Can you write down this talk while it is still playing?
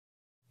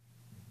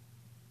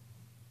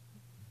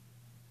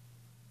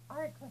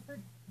Alright,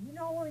 Clifford, you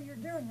know what you're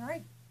doing,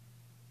 right?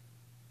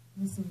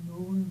 Yes, I know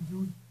what I'm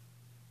doing.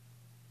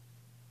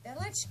 Then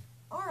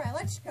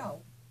let's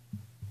go.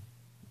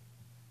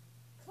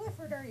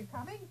 Clifford, are you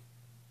coming?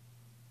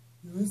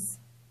 Yes.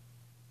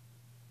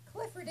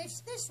 Clifford,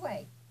 it's this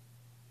way.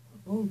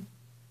 Oh,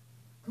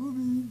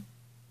 coming.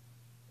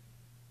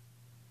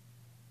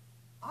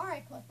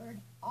 Alright, Clifford,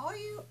 all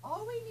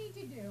we need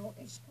to do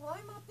is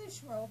climb up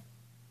this rope,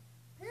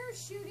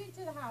 parachute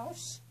into the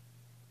house,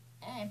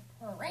 and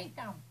prank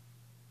them.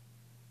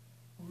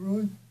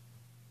 Alright.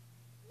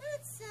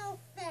 Not so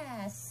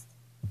fast.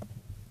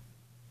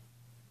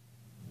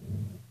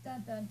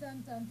 Dun dun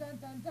dun dun dun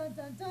dun dun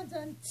dun dun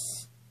dun.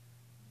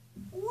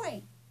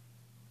 Wait.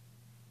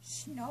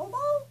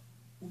 Snowball?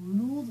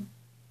 Arnold?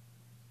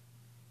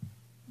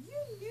 You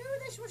knew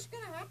this was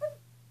gonna happen?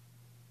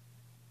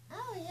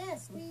 Oh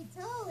yes, we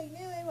totally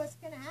knew it was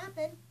gonna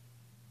happen.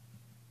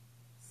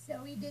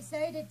 So we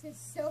decided to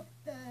soak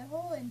the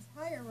whole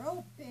entire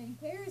rope in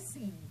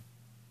kerosene.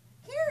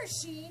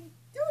 Kerosene?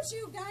 Don't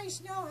you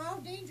guys know how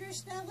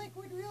dangerous that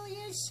liquid really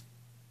is?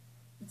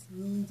 It's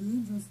really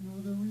dangerous now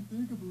that we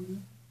think about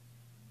it.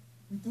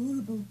 We thought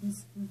about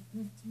this for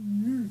 15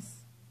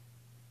 years.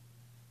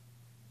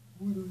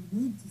 What I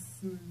meant to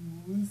say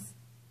was...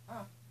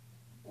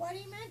 What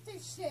he meant to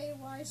say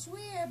was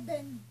we have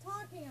been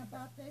talking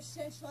about this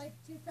since like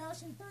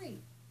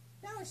 2003.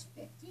 That was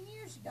 15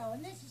 years ago,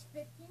 and this is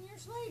 15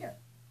 years later.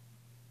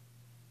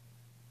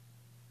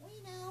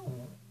 We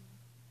know.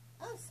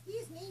 Oh,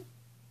 excuse me.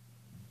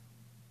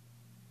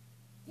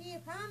 Do you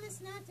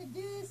promise not to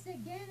do this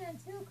again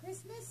until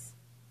Christmas?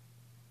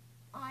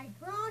 I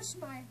cross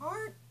my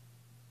heart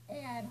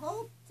and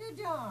hope to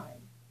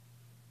die.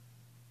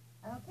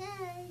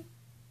 Okay.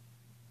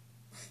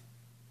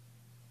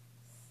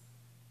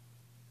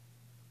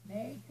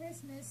 Merry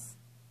Christmas.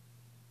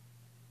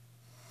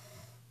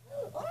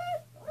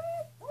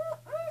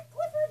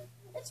 Clifford,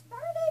 it's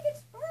burning,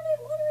 it's burning.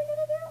 What are we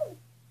gonna do?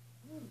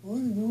 I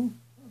know.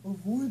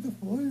 Avoid the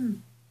fire.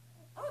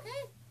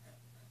 Okay.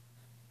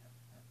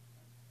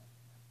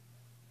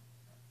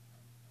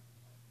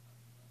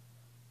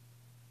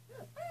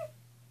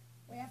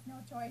 We have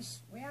no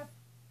choice. We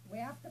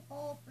have to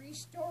follow 3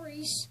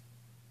 stories.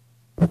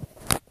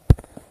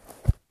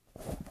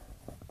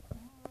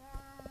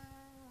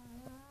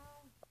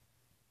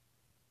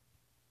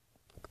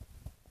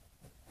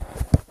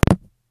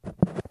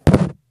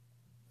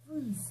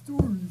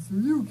 Stories, are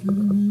you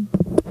kidding me?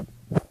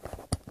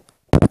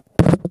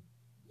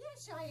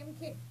 Yes, I am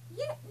kidding.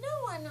 Yeah, no,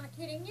 I'm not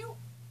kidding you.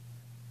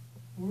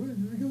 Alright,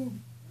 here we go.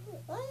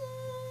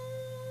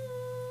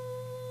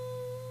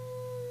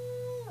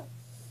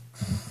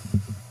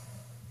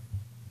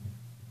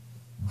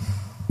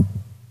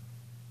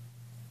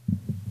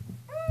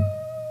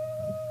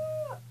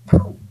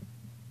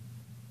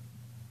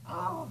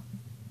 Ow.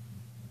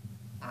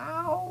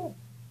 Ow.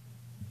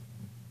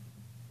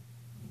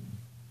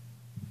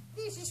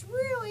 This is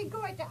really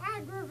going to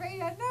aggravate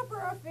a number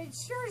of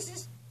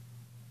insurers.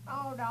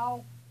 Oh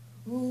no.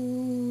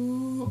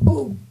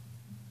 Oh!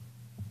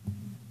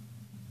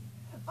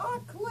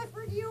 Oh,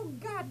 Clifford, you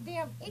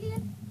goddamn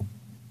idiot.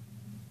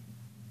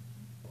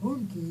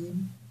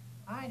 Pumpkin?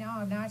 I know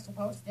I'm not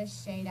supposed to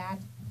say that.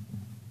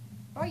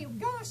 But you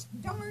gosh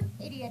darn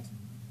idiot.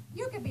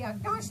 You can be a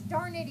gosh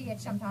darn idiot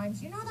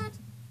sometimes, you know that?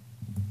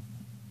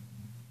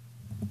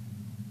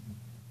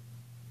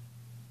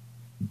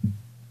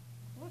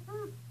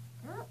 Clifford,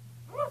 get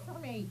off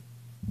of me.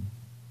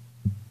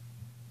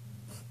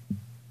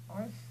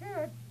 I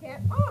should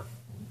get off.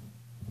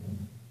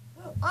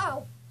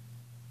 Oh.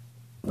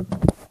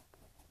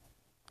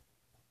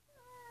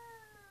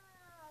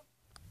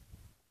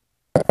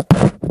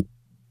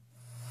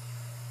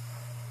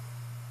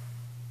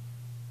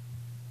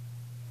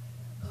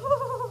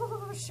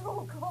 Oh,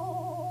 so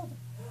cold.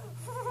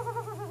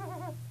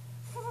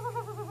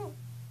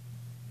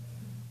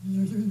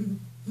 Yeah.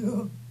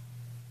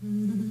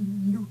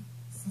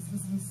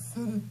 You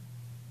said it.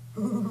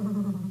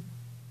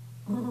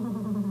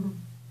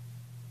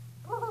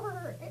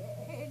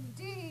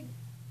 Indeed.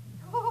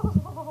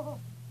 Oh,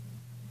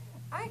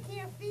 I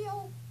can't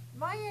feel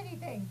my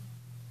anything.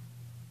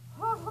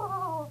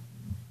 Oh.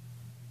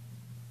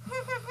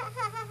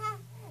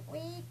 We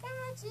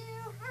got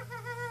you.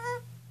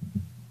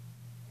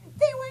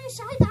 They went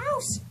inside the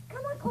house.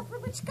 Come on,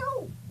 Clifford, let's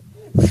go.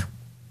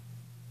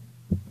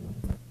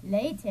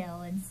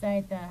 Later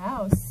inside the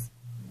house.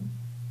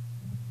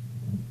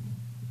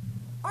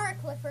 Alright,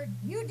 Clifford,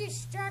 you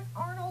distract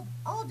Arnold,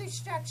 I'll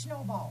distract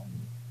Snowball.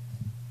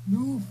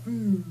 No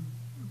fair.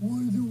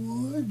 Why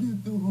do I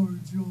get the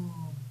hard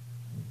job?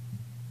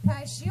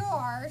 'Cause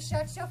you're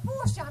such a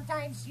fool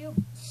sometimes, you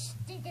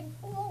stinking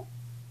fool.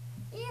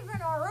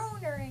 Even our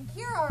owner and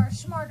Kira are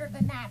smarter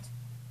than that.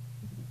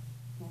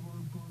 Our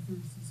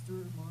brother, sister,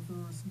 and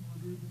mother are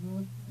smarter than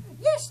that.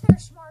 Yes, they're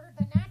smarter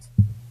than that.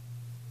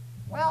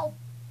 Well,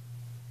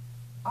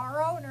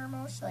 our owner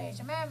mostly is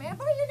a madman,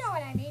 but you know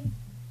what I mean.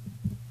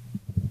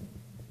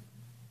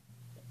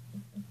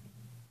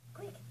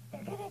 Quick,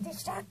 they're gonna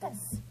distract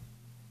us.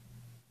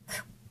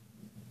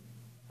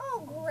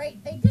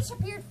 great. They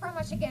disappeared from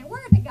us again.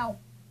 Where'd they go?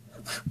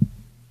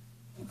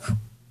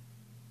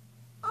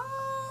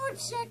 Oh,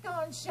 check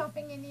on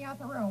something in the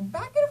other room.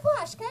 Back in a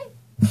flash, okay?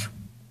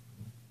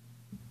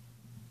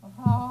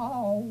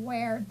 Oh,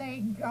 where'd they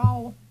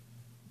go?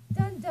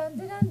 Dun dun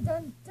dun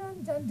dun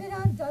dun dun dun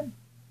dun dun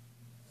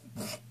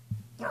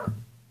dun.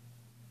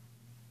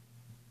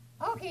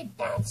 Okay,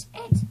 that's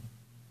it.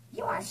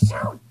 You are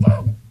so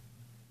dead.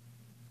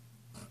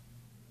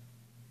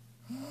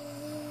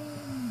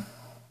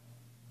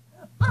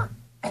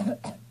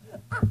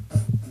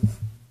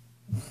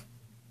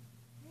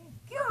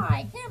 God,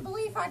 I can't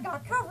believe I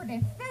got covered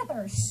in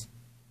feathers.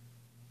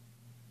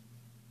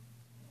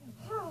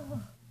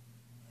 Well,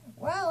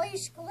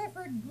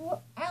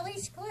 at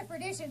least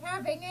Clifford isn't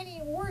having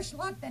any worse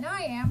luck than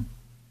I am.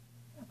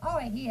 Oh,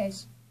 he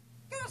is.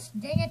 Gosh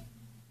dang it.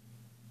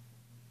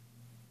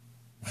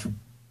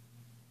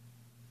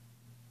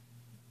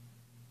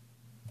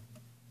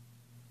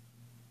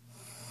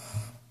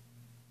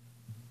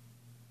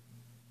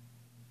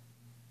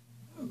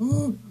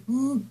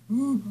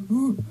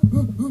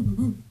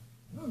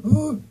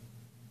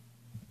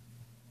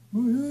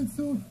 My head's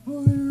on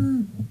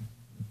fire.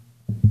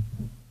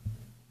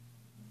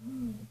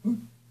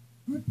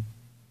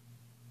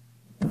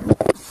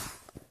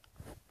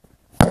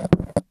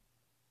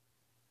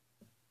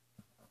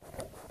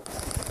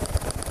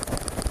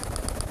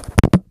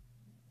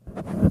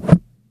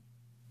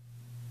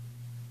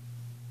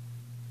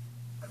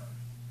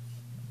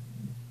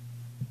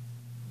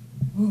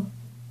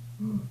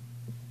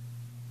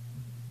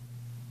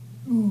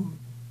 Oh,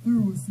 there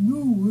was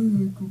no way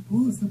I could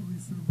possibly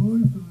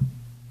survive that.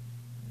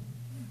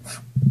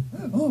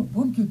 Oh,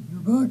 Pumpkin,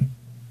 you're back.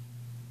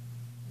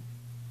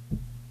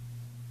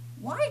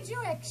 Why'd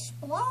you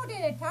explode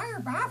an entire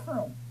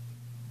bathroom?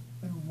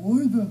 And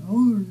why the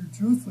hell are you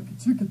dressed like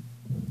a chicken?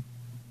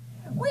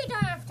 We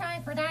don't have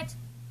time for that.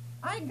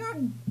 I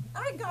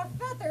got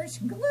feathers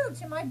glued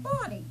to my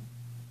body.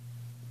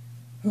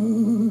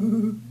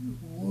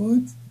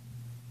 What?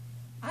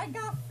 I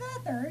got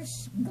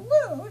feathers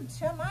glued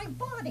to my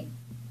body.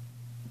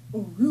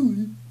 Oh,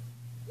 really?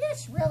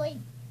 Yes,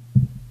 really.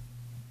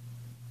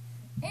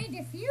 And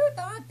if you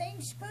thought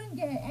things couldn't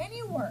get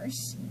any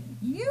worse,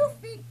 you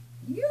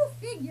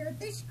figured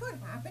this could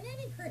happen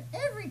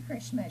every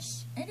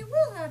Christmas. And it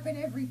will happen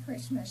every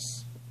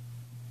Christmas.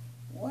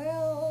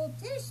 Well,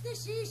 'tis the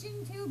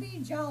season to be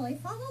jolly.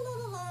 Fa la la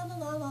la la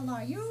la la la.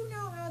 You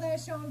know how that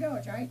song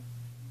goes, right?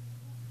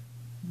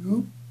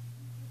 Yup.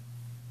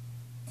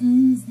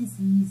 'Tis the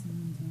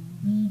season to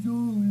be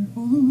jolly.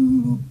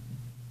 Fa-la-la-la.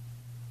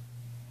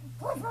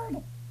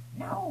 Clifford,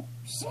 no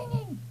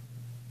singing.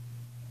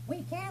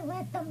 We can't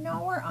let them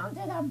know we're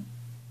onto them.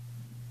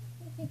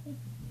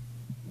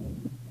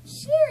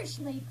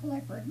 Seriously,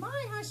 Clifford,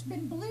 my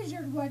husband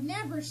Blizzard would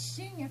never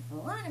sing in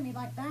front of me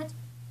like that.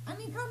 I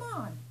mean, come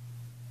on.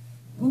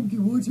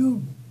 Pumpkin, watch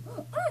out.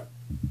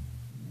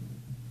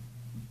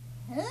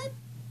 Hup.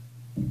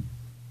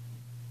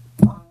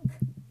 Bonk.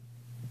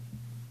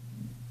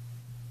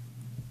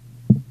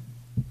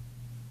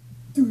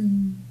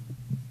 Ding.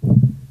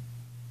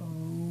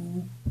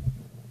 Oh.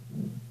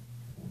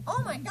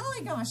 Oh my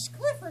golly gosh,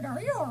 Clifford,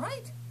 are you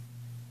alright?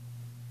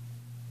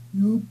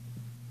 Yup.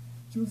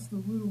 Just a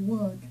little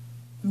whack.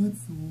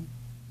 That's all.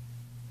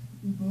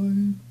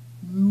 Bye.